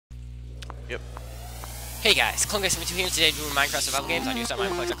Yep. Hey guys, CloneGuy72 here today doing Minecraft survival games on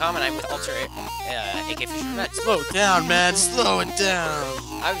news.minecraft.com, and I'm with Ultra AK Fisher Red. Slow it down, man. Slow it down.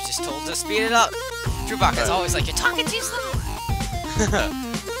 I was just told to speed it up. Drewbach's always like, you're talking too slow.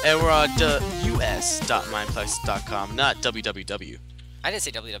 And we're on us.mineplex.com, not www. I didn't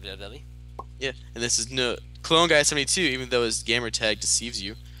say www. Yeah, and this is CloneGuy72, even though his gamer tag deceives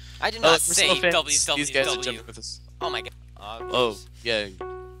you. I did not say These guys are jumping www. with us. Oh my god. Oh, yeah.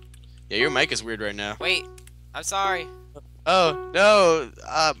 Yeah, your mic is weird right now. Wait, I'm sorry. Oh, no.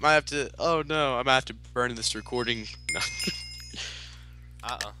 I have to. Oh, no. I'm gonna have to burn this recording. No.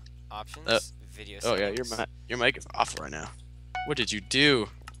 Uh-oh. Options. Video Oh, settings. yeah, your mic is off right now. What did you do?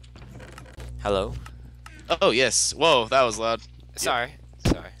 Hello? Oh, yes. Whoa, that was loud. Sorry.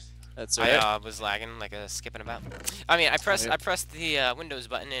 That's alright. I was lagging like a skipping about. I mean, I pressed the Windows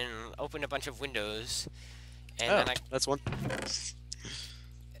button and opened a bunch of windows, and then that's one.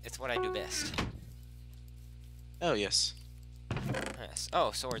 it's what I do best. Oh, yes. Yes.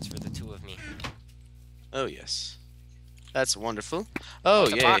 Oh, swords for the two of me. Oh, yes. That's wonderful. Oh,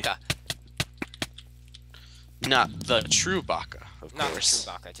 the yay. baka. Not the true baka, of Not course.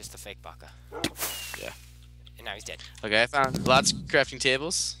 the true baka, just the fake baka. Yeah. And now he's dead. Okay, I found lots of crafting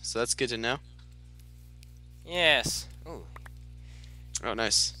tables, so that's good to know. Yes. Ooh. Oh,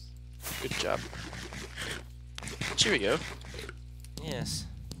 nice. Good job. Here we go. Yes.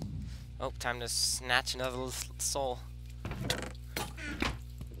 Oh, time to snatch another soul.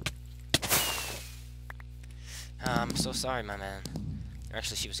 I'm so sorry, my man. Or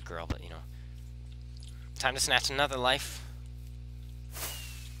actually, she was a girl, but you know. Time to snatch another life.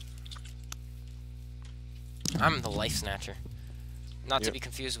 I'm the life snatcher. Not to be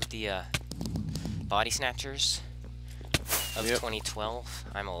confused with the body snatchers of 2012.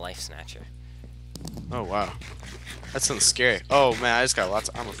 I'm a life snatcher. Oh, wow. That sounds scary. Oh, man, I just got lots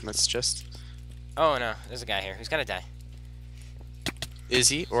of armor from this chest. Oh no, there's a guy here who's gonna die. Is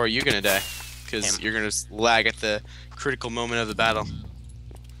he? Or are you gonna die? Because you're gonna lag at the critical moment of the battle.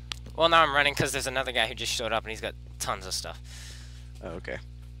 Well, now I'm running because there's another guy who just showed up and he's got tons of stuff. Oh, okay.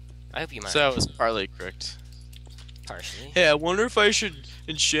 I hope you mind. So I was partly correct. Partially. Hey, I wonder if I should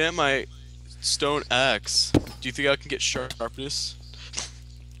enchant my stone axe. Do you think I can get sharpness?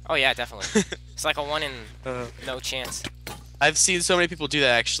 Oh yeah, definitely. It's like a 1 in no chance. I've seen so many people do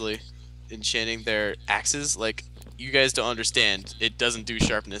that actually, enchanting their axes. Like, you guys don't understand. It doesn't do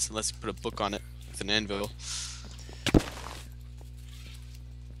sharpness unless you put a book on it with an anvil.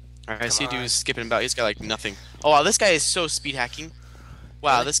 Alright, I see dude skipping about. He's got like nothing. Oh wow, this guy is so speed hacking.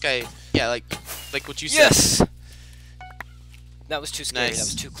 Wow, Really? this guy, yeah, like what you said. Yes. That was too scary. Nice. That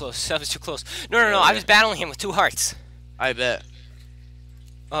was too close. That was too close. No. I was battling him with 2 hearts. I bet.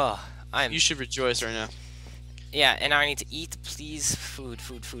 Oh, You should rejoice right now. Yeah, and now I need to eat, please. Food.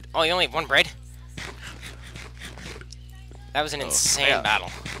 Oh, you only have 1 bread? That was an insane battle.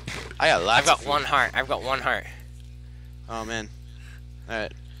 I got lots. I've got of 1 heart. I've got 1 heart. Oh man.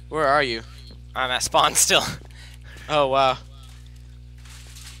 Alright. Where are you? I'm at spawn still. Oh wow.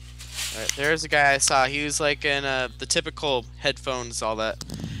 Alright, there's a guy I saw. He was like in the typical headphones, all that.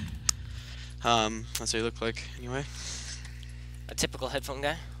 That's what he looked like. Anyway. A typical headphone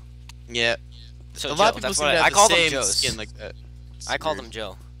guy? Yeah. So a lot of people seem to have the same skin like that. I call them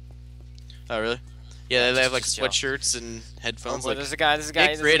Joe. Oh really? Yeah, they have like just Joe. sweatshirts and headphones. Oh, boy, like, there's a guy. There's a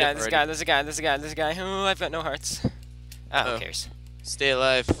guy. Oh, I've got no hearts. Ah, who cares? Stay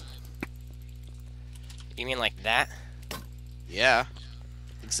alive. You mean like that? Yeah.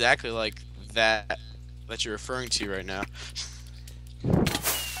 Exactly like that you're referring to right now.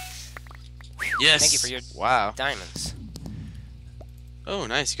 Yes. Thank you for your diamonds. Oh,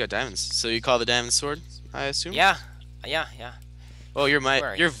 nice. You got diamonds. So you call the diamond sword, I assume? Yeah. Oh, your mic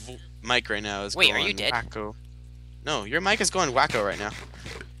right now is going Wait, are you dead? wacko. No, your mic is going wacko right now.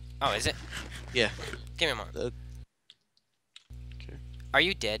 Oh, is it? Yeah. Give me a moment. Okay. Are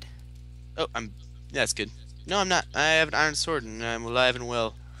you dead? Oh, that's good. No, I'm not. I have an iron sword and I'm alive and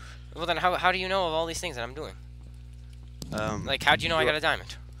well. Well, then how do you know of all these things that I'm doing? Like, how do you know I got a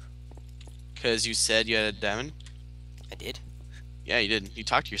diamond? Because you said you had a diamond? I did. Yeah, you did. You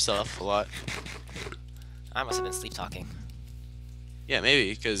talked to yourself a lot. I must have been sleep talking. Yeah, maybe,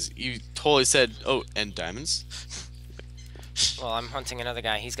 because you totally said, oh, and diamonds. Well, I'm hunting another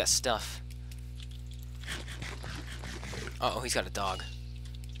guy. He's got stuff. Uh oh, he's got a dog.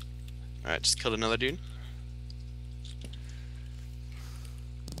 Alright, just killed another dude.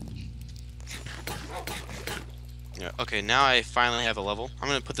 Yeah, okay, now I finally have a level. I'm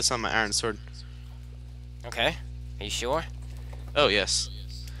gonna put this on my iron sword. Okay. Are you sure? Oh, yes.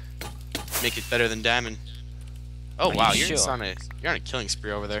 Make it better than diamond. Oh, Are wow, you you're sure? on a killing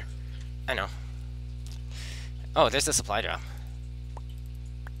spree over there. I know. Oh, there's the supply drop.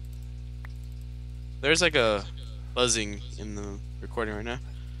 There's like a buzzing in the recording right now.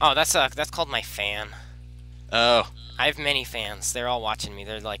 Oh, that's called my fan. Oh, I have many fans. They're all watching me.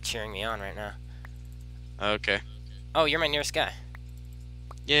 They're like cheering me on right now. okay. Oh, you're my nearest guy.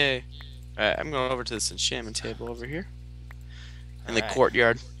 Yay. Alright, I'm going over to this enchantment table over here. In the Alright.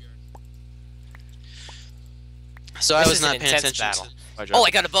 courtyard. So This I was is an not paying intense attention battle. to my Oh, drop.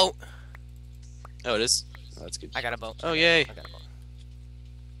 I got a boat. Oh, it is? Oh, that's good. I got a boat. Oh, yay. I got a boat.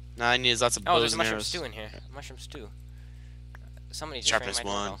 Now I need lots of Oh, bows there's a and mushroom arrows. stew in here. Mushroom stew. Somebody just Sharpness rang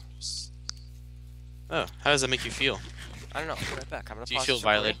my 1. doorbell. Oh, how does that make you feel? I don't know. I'll be right back. I'm gonna Do you pause feel this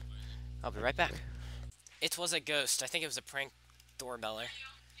recording. violated? I'll be right back. It was a ghost. I think it was a prank doorbeller.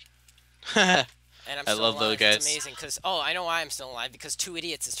 I And I'm still love alive. those guys. It's amazing because I know why I'm still alive because 2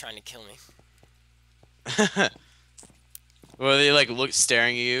 idiots is trying to kill me. Were they like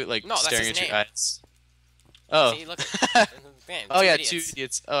staring at you, like No, that's staring his at name. your eyes? Oh. See, look at man, Oh yeah, idiots. 2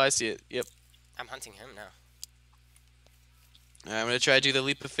 idiots. Oh, I see it. Yep. I'm hunting him now. I'm gonna try to do the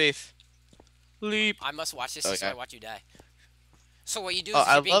leap of faith. Leap. I must watch this Oh, so yeah. I watch you die. So what you do Oh, is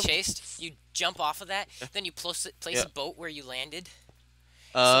I you're being love- chased, you jump off of that, then you place Yeah. a boat where you landed.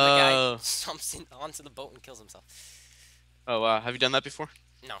 So the Oh. guy jumps onto the boat and kills himself. Oh wow. Have you done that before?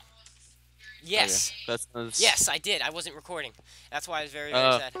 No. Yes. Okay. That's Yes, I did. I wasn't recording. That's why I was very,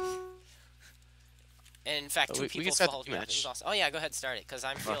 very sad. And in fact, Oh, two we can people start the followed me. It match. was awesome. Oh yeah, go ahead and start it, because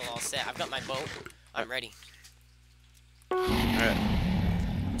I'm feeling all set. I've got my boat. I'm ready. Alright.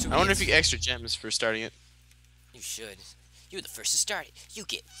 I wonder if you get extra gems for starting it. You should. You're the first to start it. You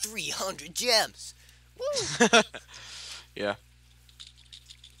get 300 gems. Woo! Yeah.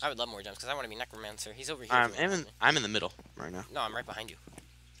 I would love more gems, because I want to be Necromancer. He's over here. if you want me. I'm in the middle right now. No, I'm right behind you.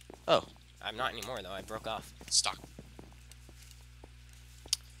 Oh. I'm not anymore, though. I broke off. Stock.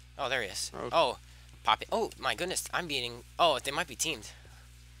 Oh, there he is. Oh. Oh, pop it. Oh, my goodness. I'm beating... Oh, they might be teamed.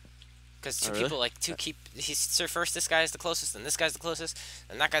 Because two Oh, really? people, like, he's first, this guy is the closest, and this guy's the closest,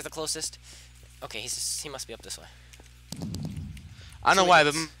 and that guy's the closest. Okay, he must be up this way. I don't know Two why, but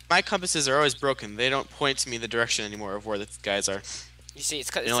idiots. my compasses are always broken. They don't point to me the direction anymore of where the guys are. You see,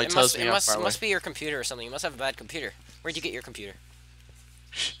 It only tells me how far away. must be your computer or something. You must have a bad computer. Where'd you get your computer?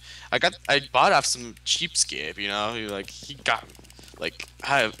 I bought off some cheapskate, you know, he got, like,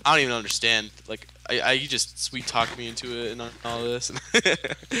 I don't even understand, like, you just sweet talked me into it and all this.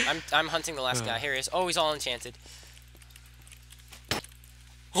 I'm hunting the last guy. Here he is. Oh, he's all enchanted.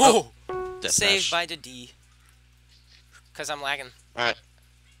 Oh! Saved by the D. Cause I'm lagging. Alright,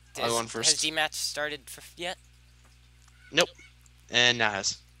 I'll go on Has first. D-match started yet? Nope. And now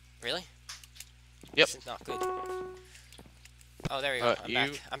has. Really? Yep. This is not good. Oh, there we go.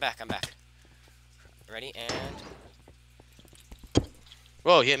 I'm back. Ready, and...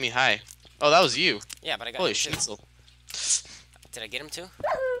 Whoa, he hit me high. Oh, that was you. Yeah, but I got Holy him too. schnitzel. Did I get him too?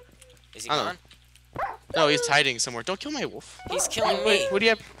 Is he I don't gone? No, he's hiding somewhere. Don't kill my wolf. He's killing me. Wait,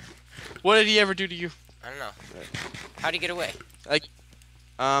 what did he ever do to you? I don't know. How'd he get away?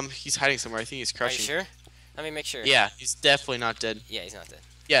 He's hiding somewhere. I think he's Are you crushing. sure? Let me make sure. Yeah, he's definitely not dead. Yeah, he's not dead.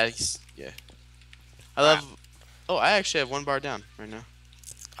 Yeah, yeah. I love... Oh, I actually have 1 bar down right now.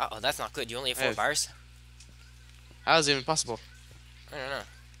 Uh-oh, that's not good. You only have I 4 have- bars? How is it even possible? I don't know.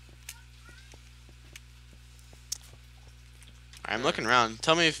 I'm looking around.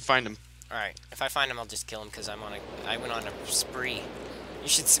 Tell me if you find him. Alright, if I find him, I'll just kill him because I went on a spree. You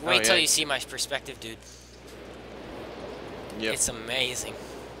should Oh, wait till yeah. you see my perspective, dude. Yep. It's amazing.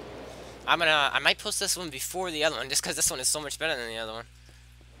 I might post this one before the other one just because this one is so much better than the other one.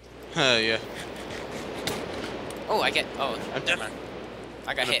 Yeah. Oh, I'm never mind.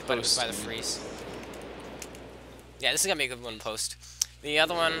 I got gonna hit by the post. freeze. Yeah, this is gonna be a good one to post. The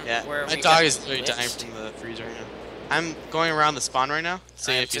other one, Yeah. where My we dog got is literally dying glitched. from the freeze right now. I'm going around the spawn right now, I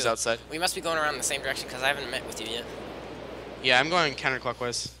seeing am if he's too. outside. We must be going around in the same direction because I haven't met with you yet. Yeah, I'm going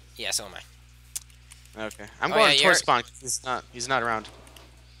counterclockwise. Yeah, so am I. Okay. I'm Oh, going yeah, towards spawn. 'Cause he's not around.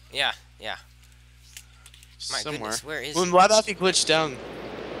 Yeah. My Somewhere. goodness, where is Well, he? why the he glitched down?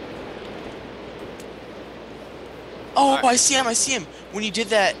 Oh, Alright. I see him. When you did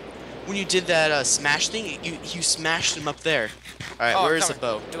that smash thing, you smashed him up there. All right, Oh, where is the come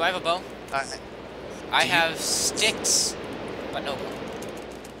bow? Do I have a bow? I Do you- have sticks, but no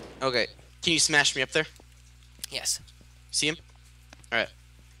bow. Okay, can you smash me up there? Yes. See him? All right,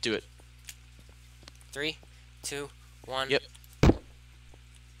 do it. 3, 2, 1. Yep.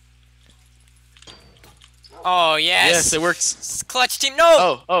 Oh, yes! Yes, it works. Clutch team,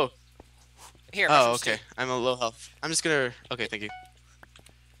 no! Oh. Here, Oh, mushroom okay. stew. I'm a low health. I'm just gonna. Okay, thank you.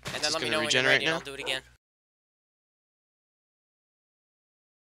 And then Just let me gonna know when you're regenerate ready and now? I'll do it again.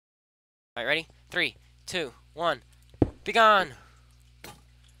 Alright, ready? 3, 2, 1. Be gone!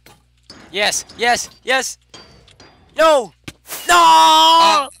 Yes! Yes! Yes! No!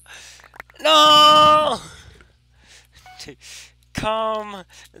 No! No! Calm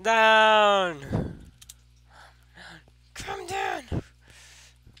down! Calm down!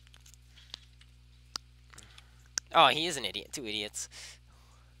 Oh, he is an idiot. 2 idiots.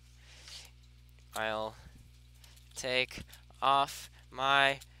 I'll take off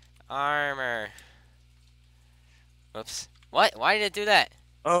my armor. Whoops. What? Why did it do that?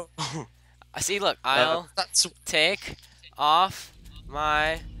 Oh. I see, look. I'll take off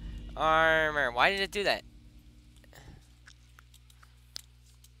my armor. Why did it do that?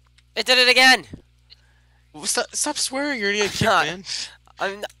 It did it again! Stop swearing, you're gonna get kicked, man.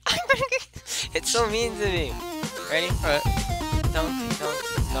 I'm gonna get... It's so mean to me. Ready? Alright. Dunk, dunk,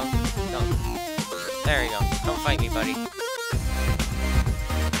 dunk, dunk. There you go. Come fight me, buddy.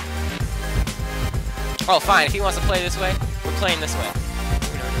 Oh, fine. If he wants to play this way, we're playing this way.